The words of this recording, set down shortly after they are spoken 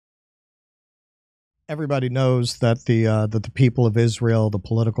everybody knows that the people of Israel, the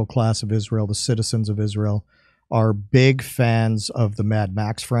political class of Israel, the citizens of Israel, are big fans of the Mad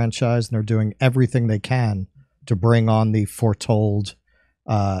Max franchise, and they're doing everything they can to bring on the foretold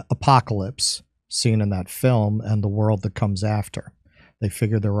apocalypse seen in that film and the world that comes after. They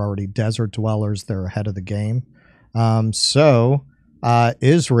figure they're already desert dwellers. They're ahead of the game. So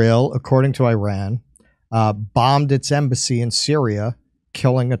Israel, according to Iran, bombed its embassy in Syria,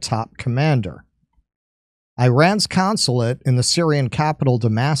 killing a top commander. Iran's consulate in the Syrian capital,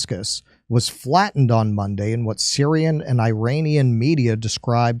 Damascus, was flattened on Monday in what Syrian and Iranian media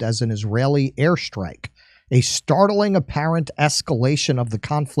described as an Israeli airstrike, a startling apparent escalation of the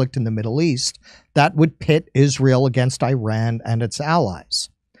conflict in the Middle East that would pit Israel against Iran and its allies.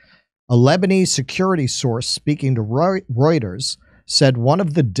 A Lebanese security source speaking to Reuters said one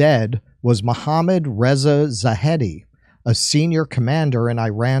of the dead was Muhammad Reza Zahedi, a senior commander in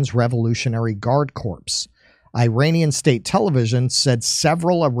Iran's Revolutionary Guard Corps. Iranian state television said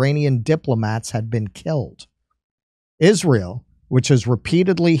several Iranian diplomats had been killed. Israel, which has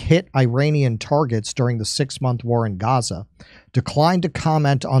repeatedly hit Iranian targets during the 6-month war in Gaza, declined to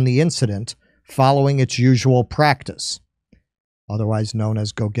comment on the incident following its usual practice, otherwise known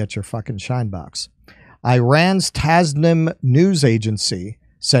as go get your fucking shine box. Iran's Tasnim news agency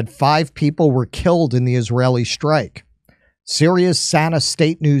said 5 people were killed in the Israeli strike. Syria's Sana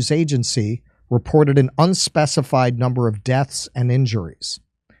state news agency reported an unspecified number of deaths and injuries.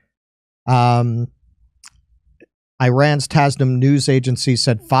 Iran's Tasnim news agency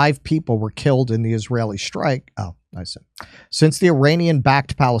said 5 people were killed in the Israeli strike. Oh, I see. Since the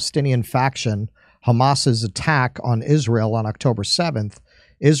Iranian-backed Palestinian faction Hamas's attack on Israel on October 7th,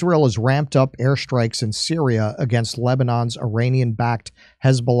 Israel has ramped up airstrikes in Syria against Lebanon's Iranian-backed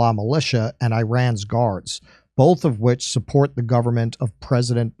Hezbollah militia and Iran's guards, both of which support the government of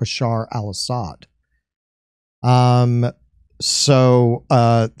President Bashar al-Assad.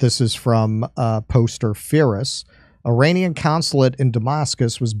 This is from Poster Firas. Iranian consulate in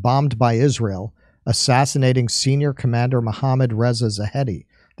Damascus was bombed by Israel, assassinating senior commander Muhammad Reza Zahedi.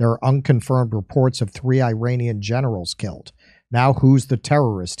 There are unconfirmed reports of 3 Iranian generals killed. Now who's the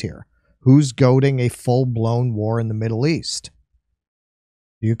terrorist here? Who's goading a full-blown war in the Middle East?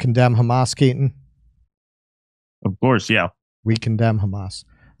 Do you condemn Hamas, Keaton? Of course, yeah. We condemn Hamas.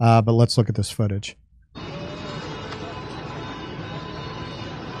 But let's look at this footage.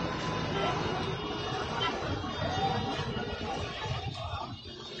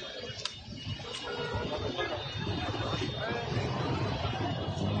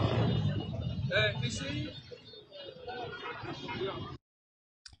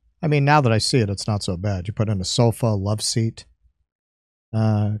 I mean, now that I see it, it's not so bad. You put in a sofa, a love seat.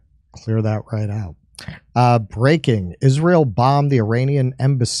 Clear that right out. Breaking. Israel bombed the Iranian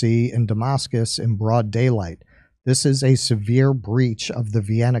embassy in Damascus in broad daylight. This is a severe breach of the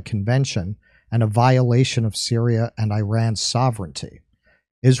Vienna Convention and a violation of Syria and Iran's sovereignty.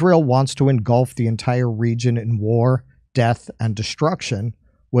 Israel wants to engulf the entire region in war, death, and destruction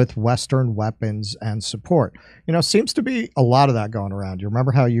with Western weapons and support. You know, seems to be a lot of that going around. You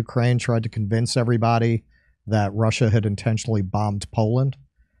remember how Ukraine tried to convince everybody that Russia had intentionally bombed Poland?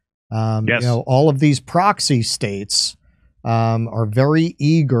 Yes. You know, all of these proxy states are very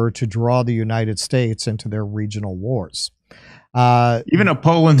eager to draw the United States into their regional wars. Even though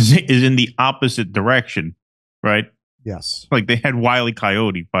Poland is in the opposite direction, right? Yes. Like they had Wile E.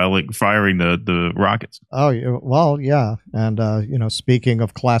 Coyote firing the rockets. Oh, well, yeah. And, you know, speaking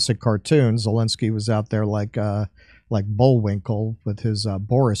of classic cartoons, Zelensky was out there like Bullwinkle with his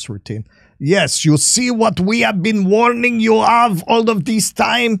Boris routine. Yes, you see what we have been warning you of all of this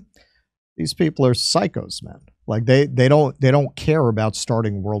time. These people are psychos, man. Like they don't care about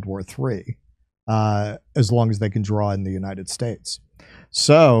starting World War III as long as they can draw in the United States.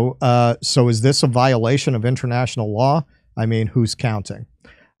 So is this a violation of international law? I mean, who's counting?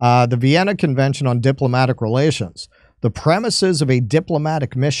 The Vienna Convention on Diplomatic Relations. The premises of a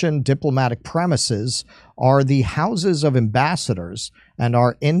diplomatic mission, diplomatic premises, are the houses of ambassadors and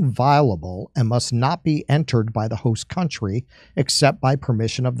are inviolable and must not be entered by the host country except by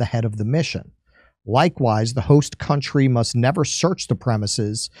permission of the head of the mission. Likewise, the host country must never search the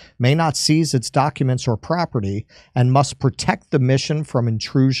premises, may not seize its documents or property, and must protect the mission from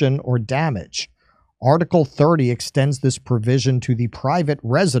intrusion or damage. Article 30 extends this provision to the private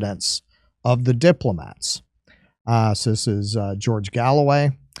residence of the diplomats. So this is George Galloway.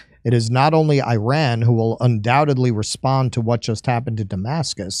 It is not only Iran who will undoubtedly respond to what just happened to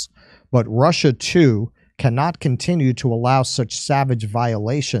Damascus, but Russia, too, cannot continue to allow such savage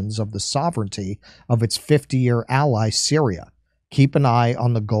violations of the sovereignty of its 50-year ally, Syria. Keep an eye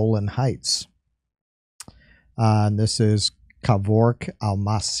on the Golan Heights. And this is Kavork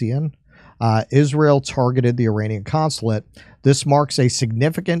Almasian. Israel targeted the Iranian consulate. This marks a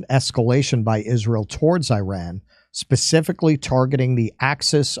significant escalation by Israel towards Iran, specifically targeting the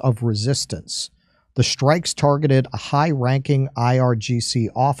axis of resistance. The strikes targeted a high-ranking IRGC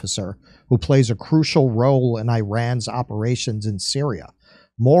officer who plays a crucial role in Iran's operations in Syria.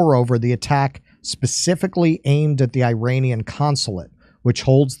 Moreover, the attack specifically aimed at the Iranian consulate, which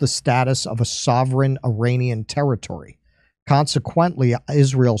holds the status of a sovereign Iranian territory. Consequently,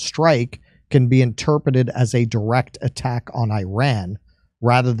 Israel's strike can be interpreted as a direct attack on Iran,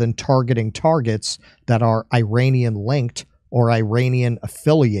 rather than targeting targets that are Iranian-linked or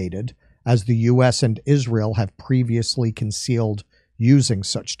Iranian-affiliated, as the U.S. and Israel have previously concealed using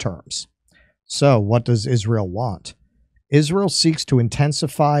such terms. So, what does Israel want? Israel seeks to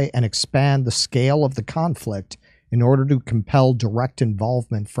intensify and expand the scale of the conflict in order to compel direct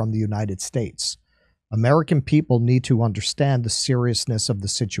involvement from the United States. American people need to understand the seriousness of the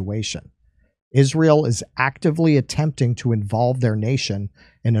situation. Israel is actively attempting to involve their nation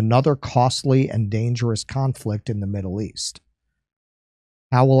in another costly and dangerous conflict in the Middle East.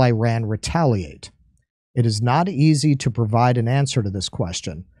 How will Iran retaliate? It is not easy to provide an answer to this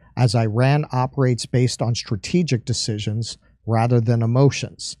question, as Iran operates based on strategic decisions rather than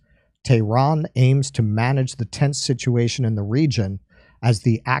emotions. Tehran aims to manage the tense situation in the region as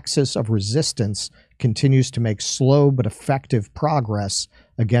the axis of resistance continues to make slow but effective progress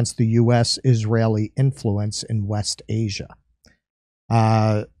against the U.S.-Israeli influence in West Asia.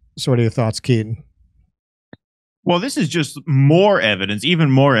 So what are your thoughts, Keaton? Well, this is just more evidence, even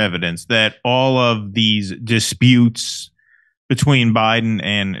more evidence, that all of these disputes between Biden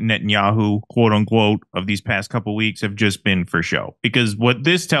and Netanyahu, quote unquote, of these past couple weeks have just been for show. Because what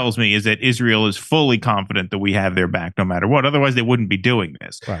this tells me is that Israel is fully confident that we have their back no matter what. Otherwise, they wouldn't be doing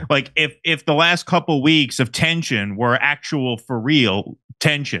this. Right. Like if the last couple weeks of tension were actual for real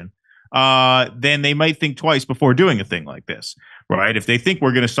tension, then they might think twice before doing a thing like this. Right. If they think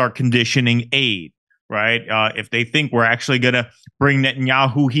we're going to start conditioning aid. Right. If they think we're actually going to bring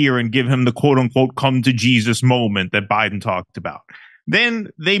Netanyahu here and give him the quote unquote come to Jesus moment that Biden talked about, then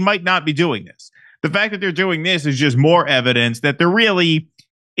they might not be doing this. The fact that they're doing this is just more evidence that there really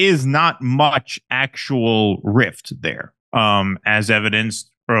is not much actual rift there, as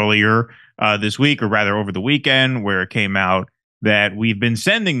evidenced earlier this week, or rather over the weekend, where it came out that we've been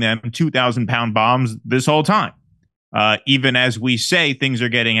sending them 2,000-pound bombs this whole time, even as we say things are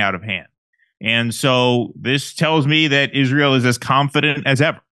getting out of hand. And so this tells me that Israel is as confident as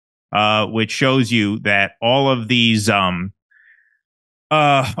ever, which shows you that all of these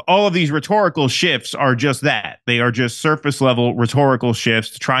rhetorical shifts are just that. They are just surface level rhetorical shifts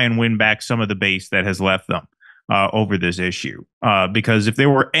to try and win back some of the base that has left them over this issue. Because if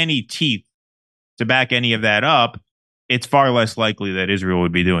there were any teeth to back any of that up, it's far less likely that Israel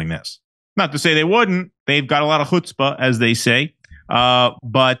would be doing this. Not to say they wouldn't. They've got a lot of chutzpah, as they say.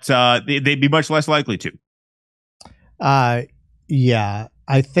 But they'd be much less likely to. Yeah,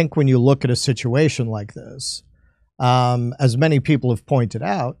 I think when you look at a situation like this, as many people have pointed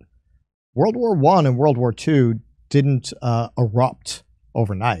out, World War I and World War II didn't erupt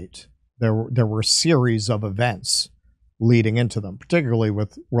overnight. There were a series of events leading into them, particularly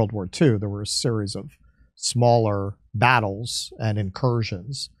with World War II. There were a series of smaller battles and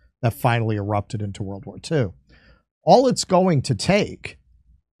incursions that finally erupted into World War II. All it's going to take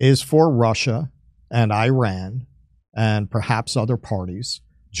is for Russia and Iran and perhaps other parties.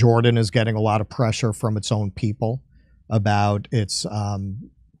 Jordan is getting a lot of pressure from its own people about its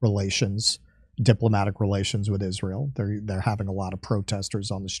relations, diplomatic relations with Israel. They're having a lot of protesters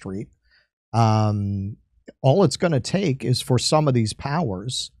on the street. All it's going to take is for some of these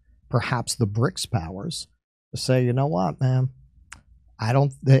powers, perhaps the BRICS powers, to say, you know what, man? I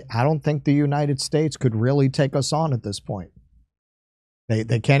don't think the United States could really take us on at this point.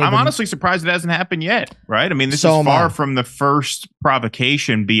 They can't. I'm honestly surprised it hasn't happened yet. Right? I mean, this is far from the first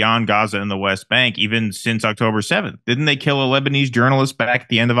provocation beyond Gaza and the West Bank, even since October 7th. Didn't they kill a Lebanese journalist back at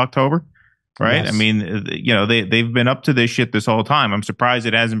the end of October? Right? Yes. I mean, you know, they've been up to this shit this whole time. I'm surprised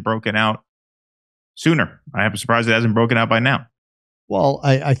it hasn't broken out sooner. I'm surprised it hasn't broken out by now. Well,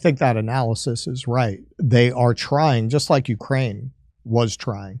 I think that analysis is right. They are trying, just like Ukraine was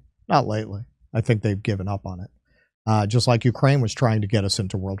trying. Not lately. I think they've given up on it. Just like Ukraine was trying to get us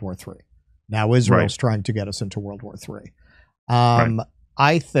into World War III. Now Israel's trying to get us into World War III.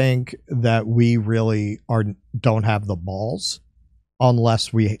 I think that we really don't have the balls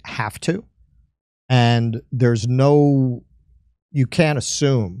unless we have to. And you can't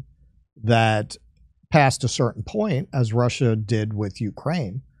assume that past a certain point, as Russia did with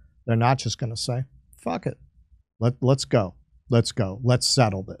Ukraine, they're not just going to say, fuck it. Let's go. Let's go. Let's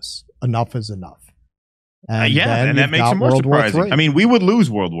settle this. Enough is enough. And and that makes it more surprising. I mean, we would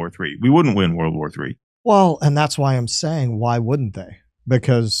lose World War III. We wouldn't win World War III. Well, and that's why I'm saying, why wouldn't they?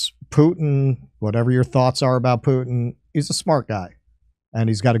 Because Putin, whatever your thoughts are about Putin, he's a smart guy, and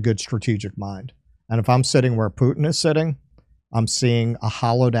he's got a good strategic mind. And if I'm sitting where Putin is sitting, I'm seeing a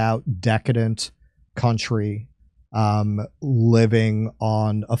hollowed out, decadent country living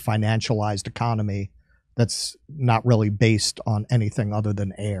on a financialized economy that's not really based on anything other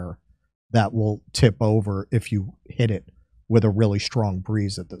than air that will tip over if you hit it with a really strong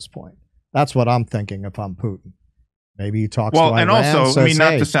breeze at this point. That's what I'm thinking if I'm Putin. Maybe he talks to Iran, and also, says, I mean,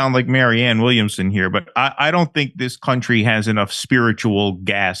 not to sound like Marianne Williamson here, but I don't think this country has enough spiritual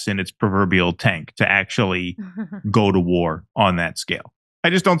gas in its proverbial tank to actually go to war on that scale. I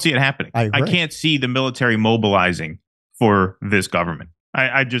just don't see it happening. I can't see the military mobilizing for this government.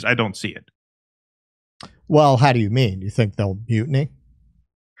 I don't see it. Well, how do you mean? You think they'll mutiny?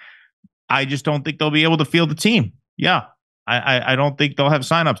 I just don't think they'll be able to field the team. Yeah. I don't think they'll have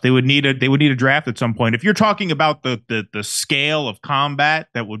signups. They would need a draft at some point. If you're talking about the scale of combat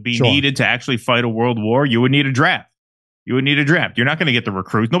that would be needed to actually fight a world war, you would need a draft. You're not going to get the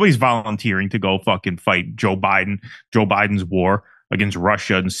recruits. Nobody's volunteering to go fucking fight Joe Biden's war against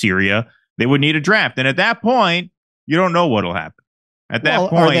Russia and Syria. They would need a draft. And at that point, you don't know what'll happen. At that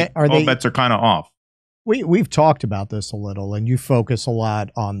point, all bets are kind of off. We've talked about this a little, and you focus a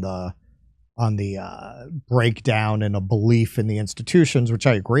lot on the breakdown and a belief in the institutions, which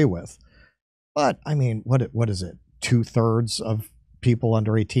I agree with. But I mean, what is it? 2/3 of people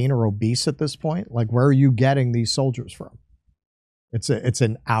under 18 are obese at this point. Like, where are you getting these soldiers from? It's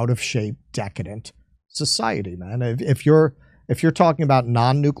an out of shape, decadent society, man. If you're talking about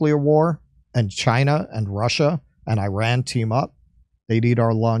non-nuclear war and China and Russia and Iran team up, they'd eat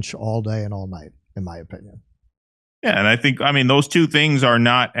our lunch all day and all night, in my opinion. Yeah, and I think those two things are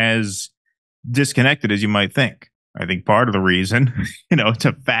not as disconnected as you might think. I think part of the reason, it's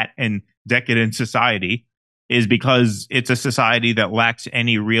a fat and decadent society is because it's a society that lacks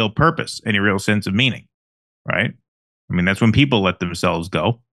any real purpose, any real sense of meaning, right? I mean, that's when people let themselves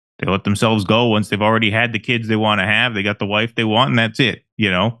go. They let themselves go once they've already had the kids they want to have, they got the wife they want, and that's it.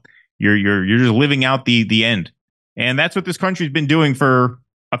 You're just living out the end. And that's what this country's been doing for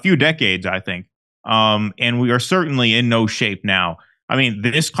a few decades, I think. And we are certainly in no shape now. I mean,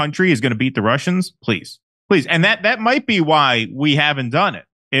 this country is going to beat the Russians. Please. And that might be why we haven't done it.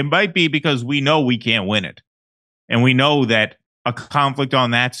 It might be because we know we can't win it. And we know that a conflict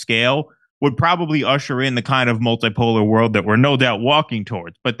on that scale would probably usher in the kind of multipolar world that we're no doubt walking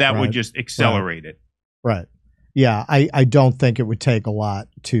towards, but that would just accelerate it. Right. Yeah, I don't think it would take a lot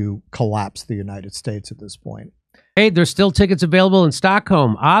to collapse the United States at this point. Hey, there's still tickets available in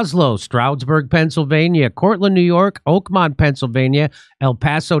Stockholm, Oslo, Stroudsburg, Pennsylvania, Cortland, New York, Oakmont, Pennsylvania, El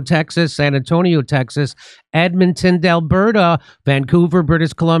Paso, Texas, San Antonio, Texas, Edmonton, Alberta, Vancouver,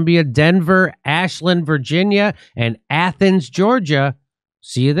 British Columbia, Denver, Ashland, Virginia, and Athens, Georgia.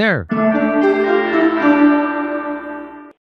 See you there.